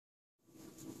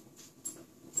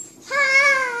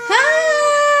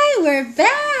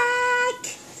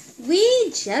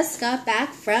just got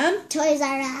back from Toys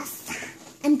R Us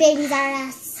and Babies R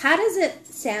Us. How does it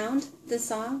sound, the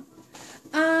song?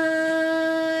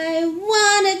 I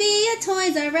wanna be a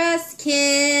Toys R Us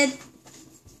kid.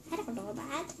 I don't know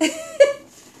that.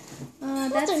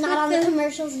 That's Those are not on the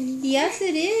commercials anymore. Yes,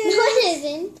 it is. No, it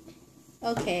isn't.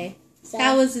 Okay, So.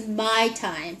 that was my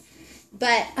time.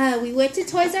 But we went to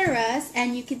Toys R Us,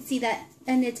 and you can see that,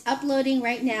 and it's uploading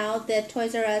right now, the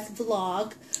Toys R Us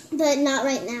vlog. But not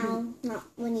right now. Not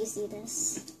when you see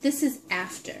this. This is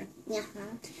after. Yeah.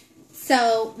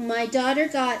 So, my daughter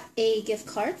got a gift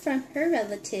card from her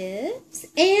relatives,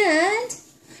 and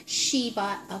she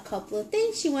bought a couple of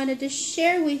things she wanted to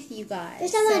share with you guys.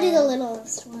 First, I'm going to do the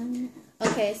littlest one.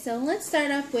 Okay, so let's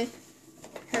start off with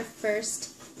her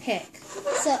first pick.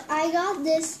 So, I got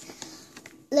this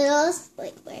littlest...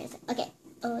 Wait, where is it? Okay.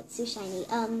 Oh, it's so shiny.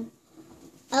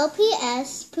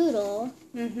 LPS Poodle.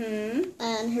 Mm-hmm.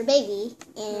 And her baby.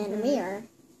 And a mirror.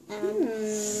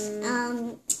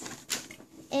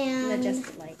 And Adjust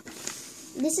the light.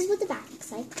 This is what the back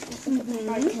looks like. Look at the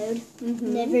barcode.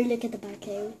 Never look at the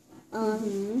barcode.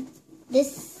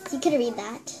 This, you could read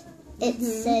that. It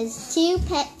says 2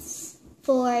 pets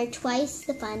for twice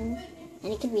the fun.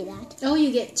 And you can read that. Oh,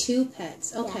 you get 2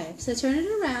 pets. Okay, Yeah. so turn it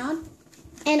around.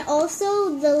 And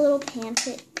also the little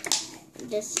pamphlet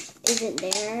just isn't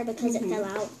there because it fell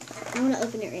out. I want to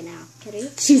open it right now. Can we?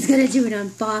 She's gonna do an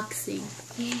unboxing.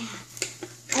 Yeah.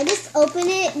 I just open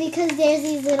it because there's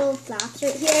these little flaps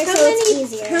right here, it's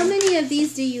easier. How many of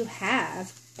these do you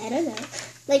have? I don't know.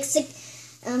 Like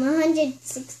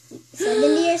 160,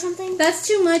 70 or something? That's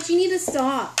too much. You need to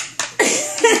stop.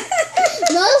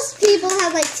 Most people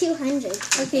have like 200.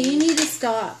 Okay, you need to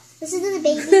stop. This is the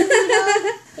baby poodle.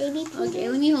 Baby poodle. Okay,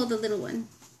 let me hold the little one.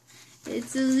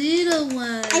 It's a little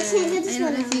one. I can't get this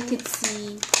one I don't know if you out. could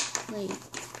see. Wait.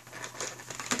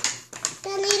 The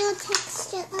little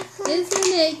texture of her. Isn't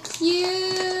it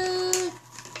cute?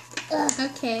 Ugh.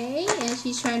 Okay, and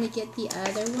she's trying to get the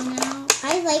other one out.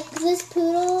 I like this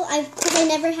poodle because I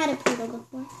never had a poodle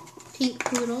before. Pink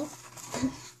poodle.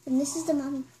 And this is the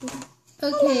mommy poodle.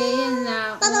 Okay, and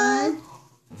that Hello. one.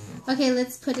 Okay,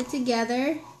 let's put it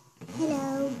together.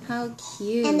 Hello. How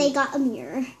cute. And they got a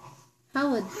mirror.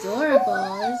 How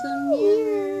adorable. There's a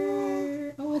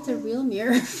mirror. Oh, it's a real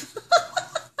mirror.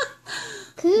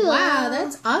 Cool. Wow,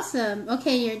 that's awesome.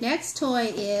 Okay, your next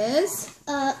toy is...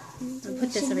 I'll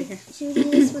put this over here. Should we do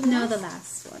this one? No, the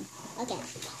last one. Okay.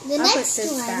 The I'll put next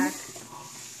this one back.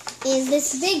 is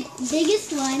this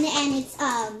biggest one, and it's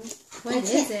What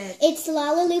is it? It's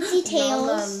Lala Loopsy Tails.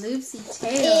 Lala Loopsy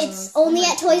Tails. It's only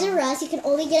at Toys R Us. You can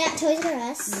only get it at Toys R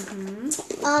Us. And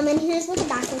here's what the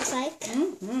back looks like.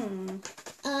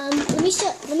 Let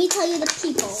me tell you the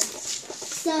people.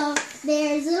 So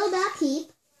there's Little Bad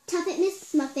Peep, Tuffet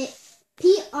Miss Muffet,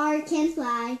 PR Can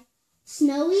Fly,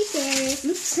 Snowy Ferris,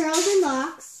 Curls and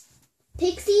Locks,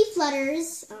 Pixie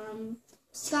Flutters,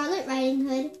 Scarlet Riding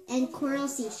Hood, and Coral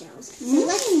Seashells. So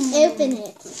let's open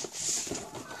it.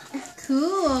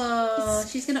 Cool.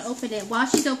 She's going to open it. While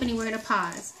she's opening, we're going to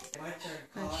pause.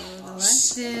 Okay,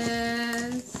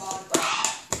 Alexis.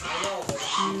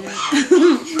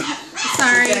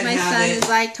 Sorry, my son is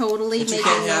like totally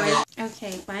making noise.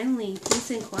 Okay, finally,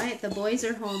 peace and quiet. The boys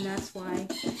are home, that's why.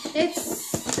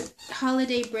 It's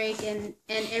holiday break and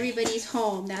everybody's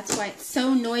home. That's why it's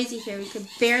so noisy here. We could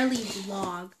barely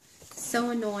vlog. So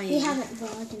annoying. We haven't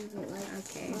vlogged in like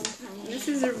okay. a long time. This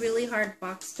is a really hard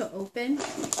box to open.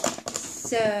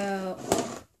 So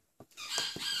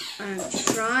I'm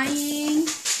trying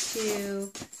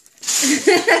to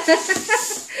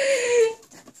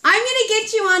I'm gonna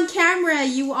get you on camera.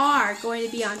 You are going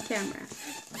to be on camera.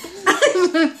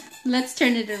 Let's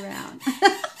turn it around.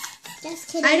 Just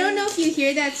kidding. I don't know if you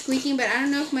hear that squeaking, but I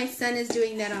don't know if my son is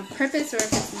doing that on purpose or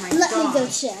if it's my Let dog. me go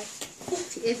check.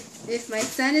 If my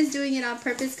son is doing it on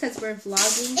purpose because we're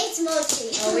vlogging. It's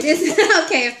Mochi. Oh, it is?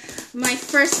 Okay. My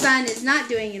first son is not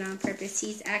doing it on purpose.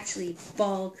 He's actually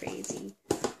ball crazy.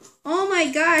 Oh my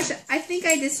gosh. I think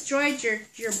I destroyed your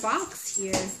box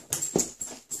here.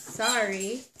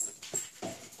 Sorry.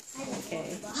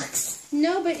 Okay.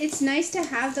 No, but it's nice to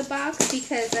have the box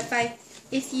because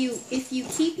if you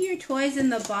keep your toys in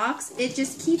the box, it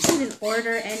just keeps it in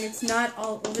order and it's not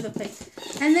all over the place.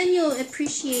 And then you'll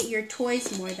appreciate your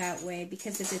toys more that way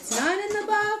because if it's not in the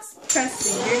box, trust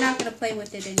me, you're not going to play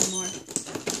with it anymore.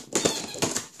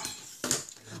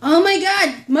 Oh my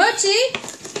god, Mochi!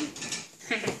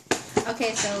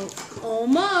 Okay, so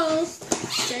almost.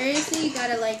 Seriously,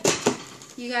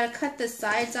 you gotta cut the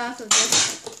sides off of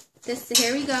this.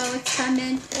 Here we go, it's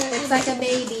coming. It's like a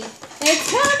baby. It's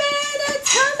coming!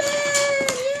 It's coming!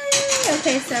 Yay!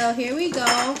 Okay, so here we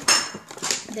go.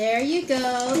 There you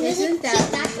go. Isn't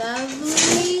that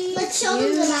lovely? Let's show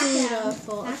them the back.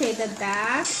 Beautiful. Okay, the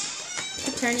back.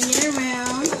 Turning it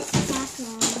around.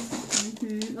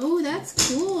 Oh, that's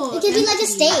cool. It could be like a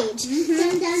stage.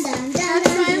 That's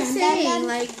what I'm saying.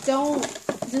 Like, don't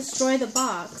destroy the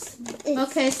box.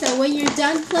 Okay, so when you're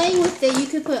done playing with it, you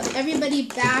can put everybody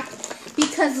back.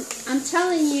 Because I'm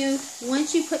telling you,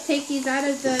 once you take these out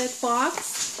of the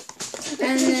box,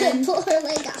 and then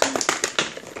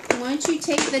once you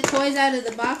take the toys out of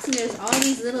the box and there's all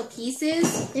these little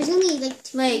pieces, there's only like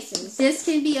two pieces. This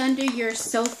can be under your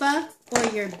sofa or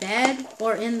your bed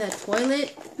or in the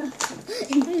toilet.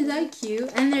 Isn't that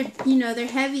cute? And they're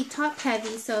heavy, top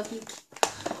heavy, so if you,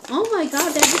 oh my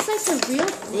god, they're just like a real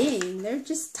thing. They're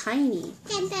just tiny.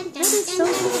 That is so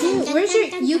cute. Where's your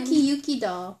Yuki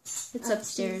doll? It's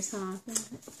upstairs, huh?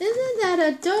 Isn't that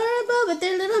adorable? But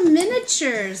they're little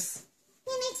miniatures.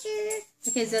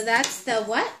 Okay, so that's the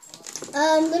what?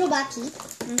 Little back peep.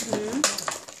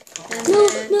 And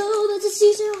no, that's a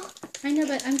seashell. I know,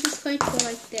 but I'm just going to go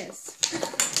like this.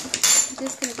 I'm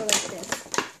just going to go like this.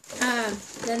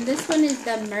 Then this one is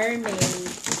the mermaid.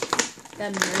 The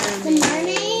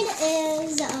mermaid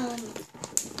is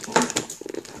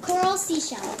coral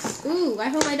seashells. Ooh, I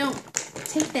hope I don't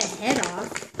take the head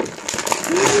off.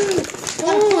 Ooh.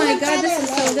 Oh my god,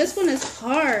 this one is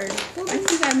hard. I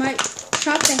think I might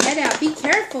chop the head out. Be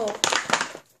careful.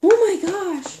 Oh my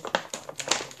gosh.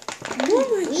 Oh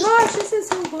my gosh, this is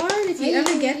so hard. If you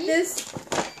ever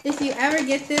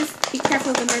get this, be careful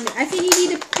of the mermaid. I think you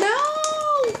need to, no!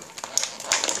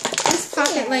 Just pop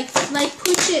it, like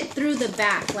push it through the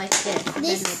back like this, and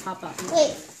then it'll pop up.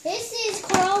 Wait, this is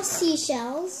coral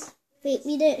seashells. Wait,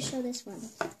 we didn't show this one.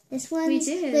 This one's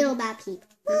little bat peep.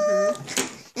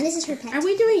 And this is her pet. Are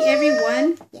we doing every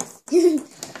one? Yes.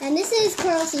 And this is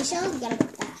coral seashells. You gotta go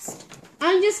fast.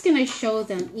 I'm just gonna show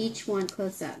them each one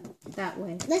close up that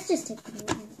way. Let's just take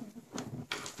them.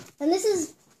 And this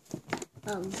is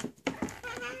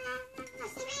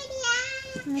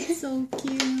That's so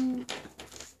cute.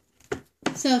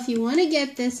 So if you want to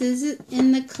get this is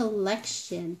in the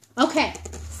collection. Okay,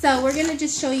 so we're gonna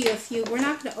just show you a few. We're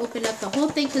not gonna open up the whole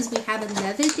thing because we have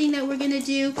another thing that we're gonna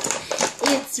do.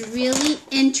 It's really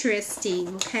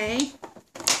interesting, okay?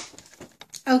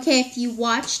 Okay, if you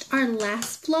watched our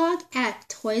last vlog at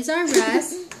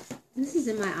ToysRUs, this is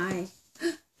in my eye.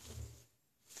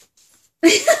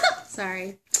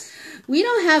 Sorry. We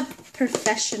don't have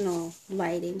professional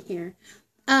lighting here.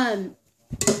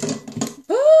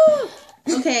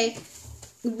 Okay,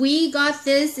 we got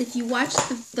this. If you watched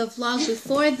the vlog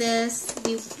before this,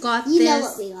 we got this. You know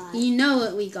what we got. You know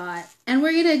what we got. And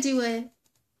we're going to do a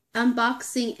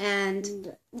unboxing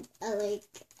and like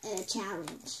a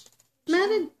challenge. Not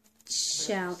a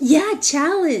challenge. Yeah,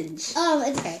 challenge. Oh,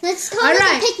 okay. Let's call it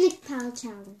a Picnic Pal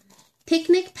challenge.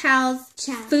 Picnic Pals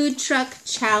Food Truck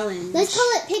Challenge. Let's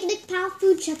call it Picnic Pal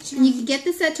Food Truck Challenge. You can get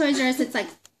this at ToysRUs. It's like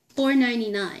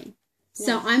 $4.99.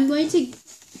 So I'm going to,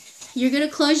 you're going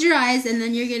to close your eyes and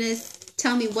then you're going to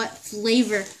tell me what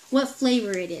flavor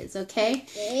it is, okay?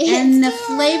 And the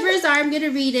flavors are, I'm going to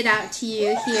read it out to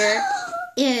you here.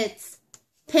 It's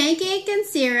pancake and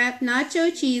syrup,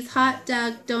 nacho cheese, hot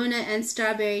dog, donut, and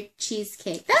strawberry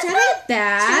cheesecake. That's not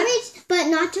bad. But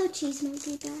nacho cheese might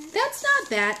be bad. That's not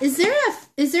bad. Is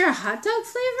there a hot dog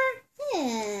flavor?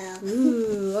 Yeah.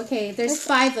 Ooh, okay. There's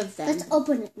 5 of them. Let's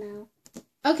open it now.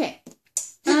 Okay.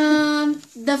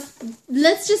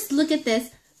 Let's just look at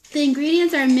this. The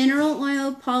ingredients are mineral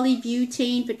oil,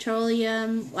 polybutane,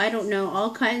 petroleum, I don't know,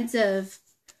 all kinds of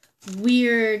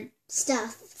weird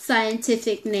stuff.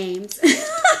 Scientific names.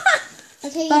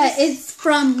 Okay. But it's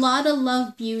from Lotta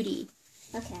Love Beauty.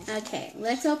 Okay. Okay,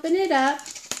 let's open it up.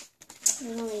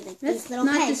 Let's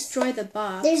not destroy the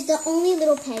box. There's the only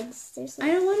little pegs. I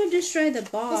don't want to destroy the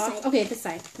box. Okay, this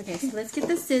side. Okay, so let's get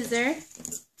the scissor.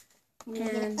 And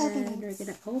then we're going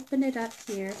to open it up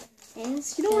here. You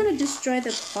don't want to destroy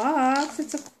the box.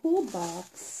 It's a cool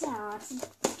box. Yeah, it's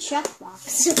a check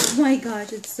box. Oh my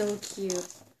gosh, it's so cute.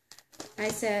 I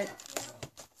said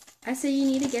you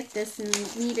need to get this and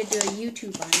you need to do a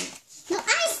YouTube on it. No,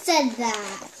 I said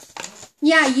that.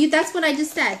 Yeah, that's what I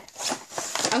just said.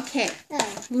 Okay.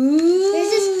 Ooh. There's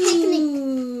this picnic.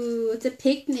 Ooh, it's a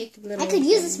picnic little I could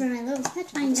use this for my little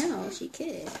pet. I know, she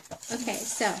could. Okay,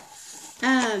 so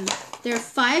there are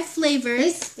 5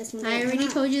 flavors. I already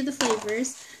told you the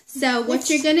flavors. So what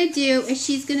you're going to do is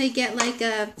she's going to get like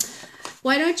a,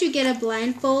 why don't you get a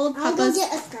blindfold? I'll go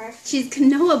get a scarf. She's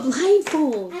going to know a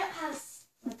blindfold. I don't have.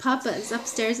 Papa is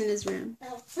upstairs in his room.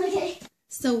 Oh, okay.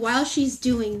 So while she's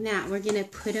doing that, we're going to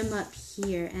put him up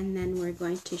here and then we're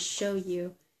going to show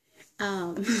you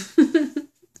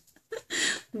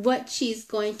what she's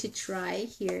going to try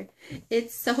here.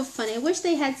 It's so funny. I wish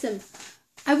they had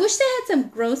some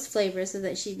gross flavors so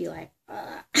that she'd be like,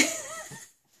 ugh.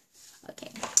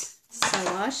 Okay. So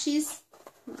while she's,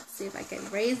 let's see if I can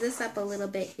raise this up a little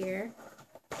bit here.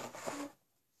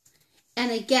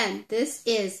 And again, this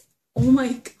is, oh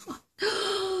my God.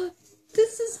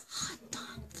 This is hot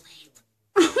dog flavor.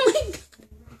 Oh my God.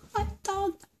 Hot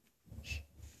dog.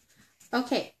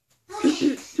 Okay. I'm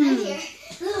here.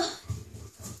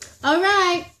 All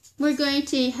right. We're going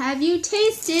to have you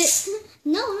taste it.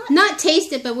 No, not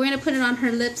taste it, but we're going to put it on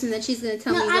her lips and then she's going to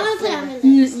tell me what I want to put it on her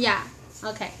lips. Yeah.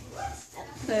 Okay.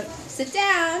 So, sit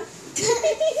down. Oh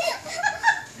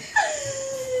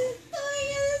my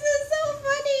God, this is so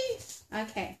funny.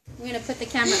 Okay. We're going to put the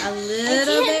camera a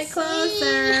little bit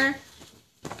closer.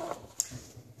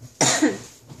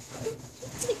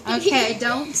 Okay,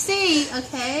 don't see,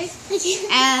 okay?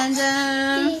 And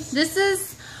this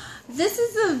is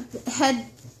a head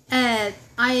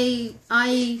I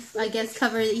guess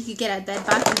cover that you could get at Bed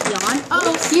Bath & Beyond.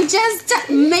 Oh, you just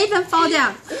made them fall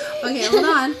down. Okay, hold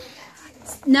on.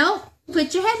 No,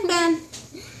 put your headband.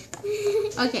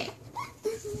 Okay.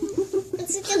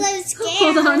 It's because I'm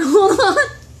scared. Hold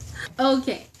on.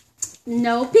 Okay.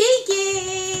 No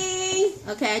peeking.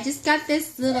 Okay, I just got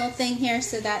this little thing here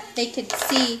so that they could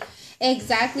see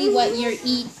exactly what you're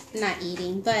not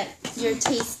eating, but you're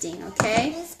tasting,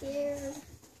 okay? I'm scared.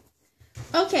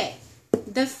 Okay.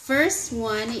 The first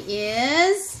one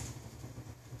is...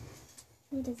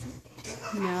 What is it?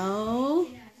 No.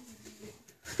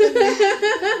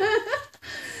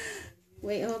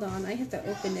 Wait, hold on. I have to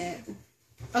open it.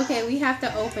 Okay, we have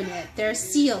to open it. They're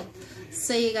sealed.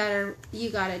 So you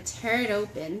gotta tear it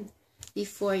open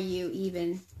before you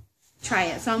even try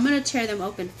it. So I'm gonna tear them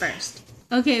open first.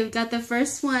 Okay, we've got the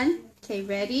first one. Okay,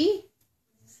 ready?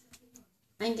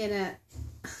 I'm gonna...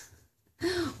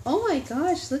 Oh my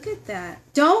gosh, look at that.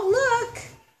 Don't look!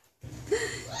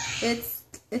 It's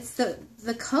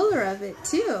the color of it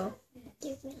too.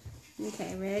 Give me.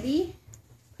 Okay, ready?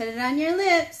 Put it on your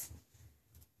lips.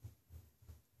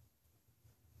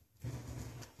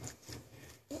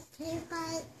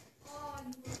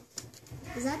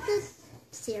 Is that the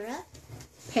syrup?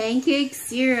 Pancake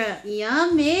syrup.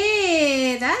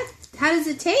 Yummy! How does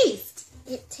it taste?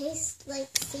 It tastes like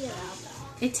syrup.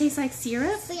 It tastes like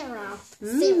syrup? Syrup.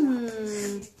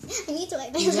 Mmm. I need to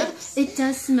wipe my Yep. lips. It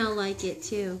does smell like it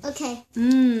too. Okay.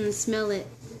 Mmm, smell it.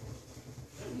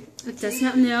 It does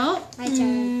smell. No. My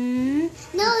turn. No,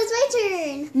 it's my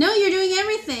turn. No, you're doing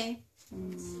everything.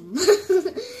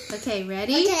 Okay,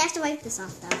 ready? Okay, I have to wipe this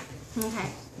off though. Okay.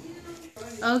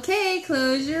 Okay,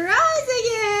 close your eyes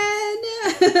again.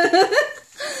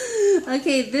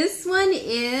 Okay, this one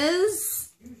is...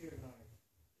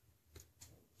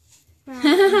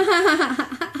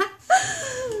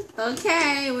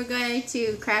 Okay, we're going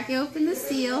to crack open the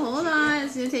seal. Hold on,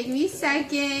 it's going to take me a second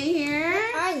here.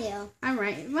 Where are you? I'm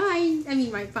right behind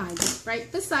you,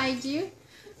 right beside you.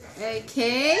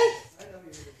 Okay.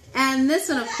 And this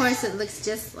one, of course, it looks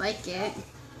just like it.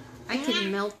 I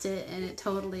could melt it and it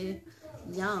totally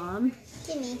yum.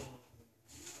 Give me.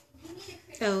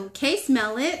 Okay,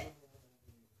 smell it.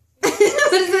 What does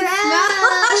it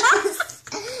smell?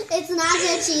 It's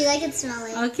nacho cheese. I can smell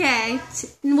it. Okay.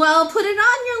 Well, put it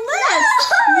on your lips.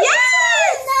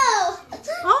 Yes! No!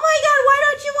 Oh my God, why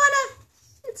don't you want to?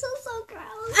 It smells so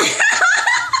gross.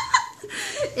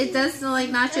 It does smell like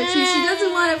nacho cheese. She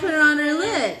doesn't want to put it on her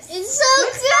lips. It's so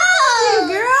gross!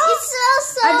 Girl? It smells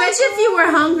so I bet you if you were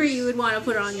hungry, you would want to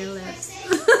put it on your lips.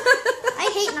 I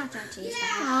hate nacho cheese.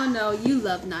 Oh no, you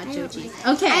love nacho cheese.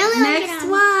 Okay, I only like next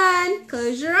it on- one.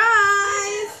 Close your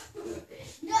eyes.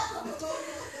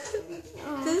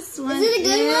 This one Is it a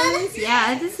good one?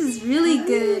 Yeah, this is really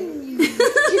good.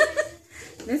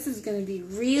 This is going to be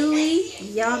really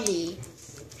yummy.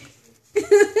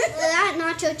 That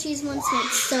nacho cheese one smelled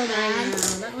so I bad.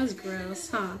 know, that was gross,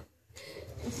 huh?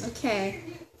 Okay.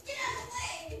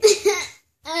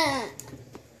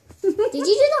 Did you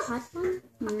do the hot one?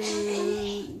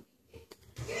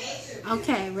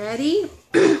 Okay, ready?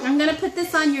 I'm going to put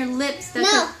this on your lips.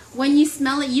 No. When you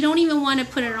smell it, you don't even want to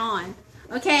put it on.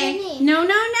 Okay? Really? No.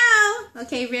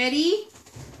 Okay, ready?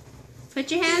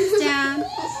 Put your hands down.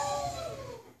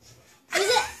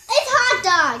 It's hot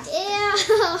dog. Ew.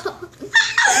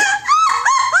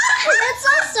 That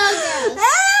smells so gross.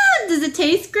 Ah, does it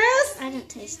taste gross? I don't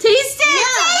taste it. Taste it! No.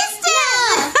 Taste it!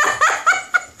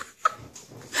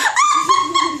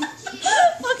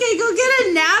 Okay, go get a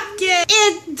napkin.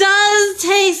 It does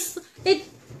taste.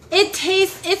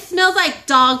 It smells like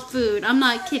dog food. I'm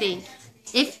not kidding.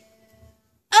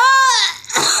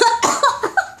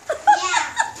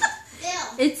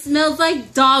 It smells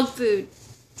like dog food.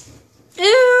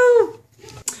 Ew.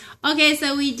 Okay,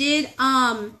 so we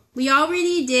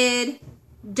already did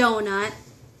donut.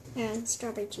 And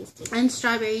strawberry cheesecake. And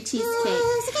strawberry cheesecake.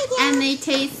 And they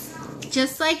taste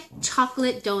just like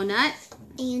chocolate donut.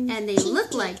 And they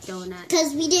look like donut.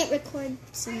 Because we didn't record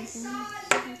something.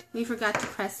 We forgot to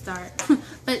press start.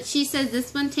 But she says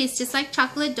this one tastes just like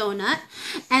chocolate donut.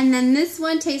 And then this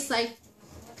one tastes like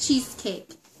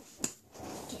cheesecake.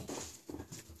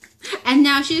 And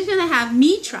now she's going to have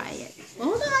me try it.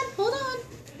 Hold on.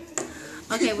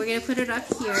 Okay, we're going to put it up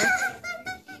here.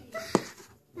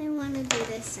 I want to do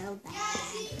this so bad.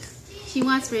 She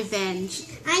wants revenge.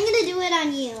 I'm going to do it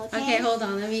on you, okay? Okay, hold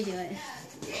on. Let me do it.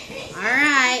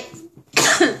 Alright.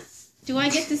 Do I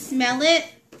get to smell it?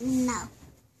 No.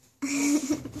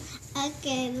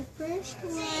 Okay, the first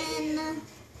one.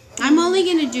 I'm only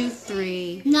going to do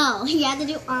 3. No, you have to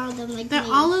do all of them like me.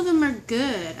 All of them are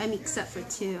good. I mean, except for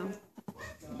 2.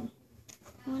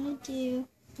 I want to do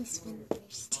this one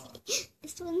first.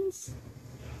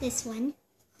 This one.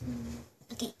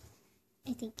 Okay.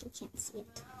 I think you can't see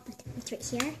it, but it's right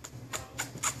here.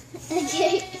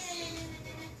 Okay.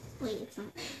 Wait, it's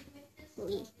not.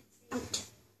 Wait. Out.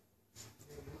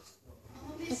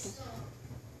 Okay.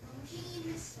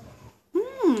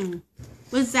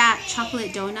 Was that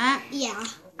chocolate donut? Yeah.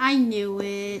 I knew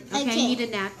it. Okay, I need a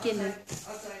napkin.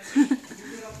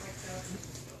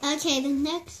 Okay, the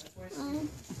next one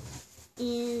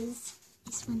is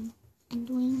this one. I'm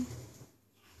doing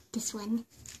this one.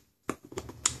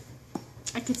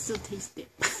 I could still taste it.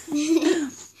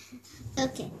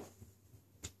 Okay.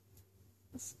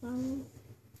 This one.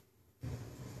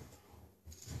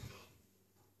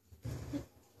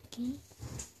 Okay.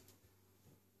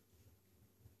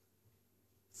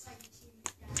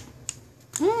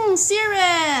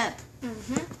 Syrup!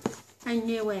 I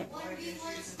knew it.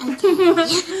 Okay.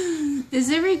 Is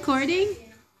it recording?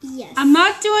 Yes. I'm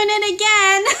not doing it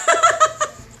again.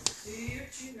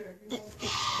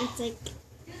 It's like,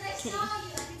 okay.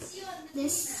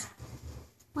 This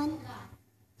one.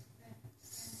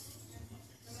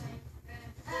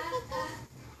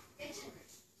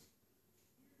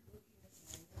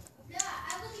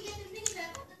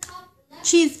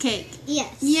 Cheesecake.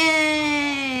 Yes.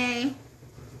 Yay!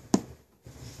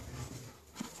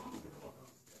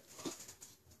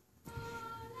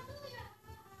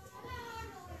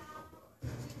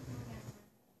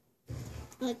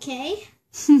 Okay.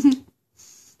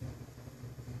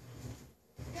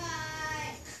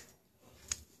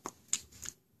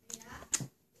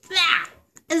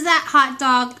 Is that hot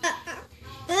dog?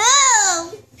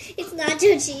 Oh! It's nacho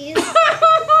cheese.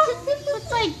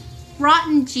 It's like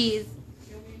rotten cheese.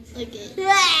 Okay.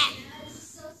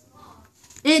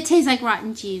 It tastes like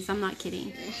rotten cheese. I'm not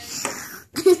kidding.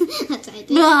 That's what I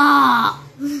do. Ah!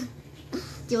 Do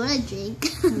you want a drink?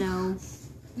 No.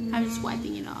 I'm just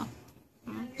wiping it off.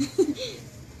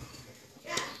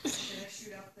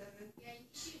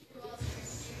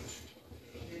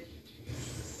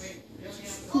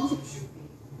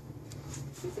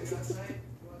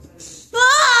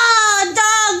 Oh,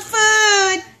 dog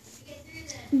food!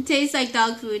 It tastes like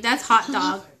dog food. That's hot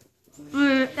dog.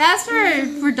 That's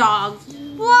for dogs.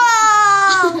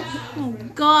 Whoa! Oh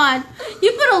God,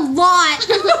 you put a lot.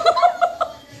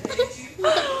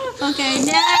 Okay,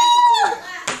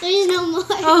 next. There's no more.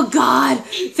 Oh God,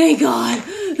 thank God.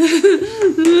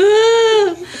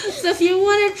 So if you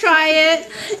want to try it,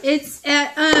 it's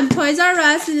at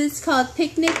ToysRUs and it's called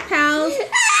Picnic Pals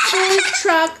Food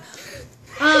Truck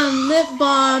Lip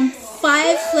Balm.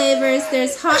 5 flavors.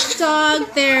 There's hot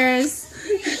dog. There's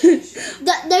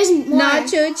There's more.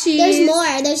 nacho cheese. There's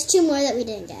more. There's 2 more that we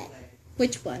didn't get.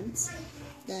 Which ones?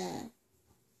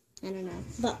 I don't know,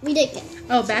 but we did get.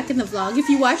 Oh, back in the vlog. If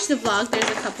you watch the vlog, there's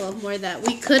a couple more that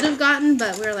we could have gotten,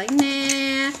 but we were like,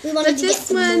 nah. We wanted to get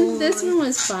some more. This one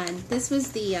was fun. This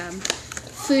was the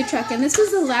food truck, and this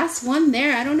was the last one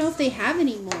there. I don't know if they have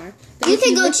any more. But You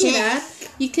can go check.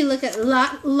 You can look at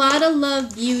Lot of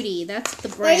Love Beauty. That's the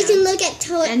brand. Or you can look at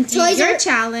and do your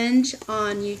challenge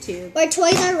on YouTube. Or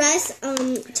ToysRUs.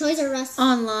 ToysRUs.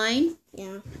 Online.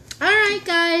 Yeah. All right,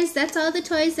 guys. That's all the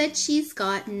toys that she's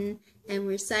gotten. And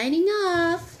we're signing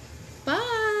off. Bye.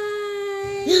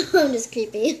 I'm just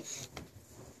creepy.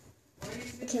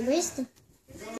 Okay, where's the...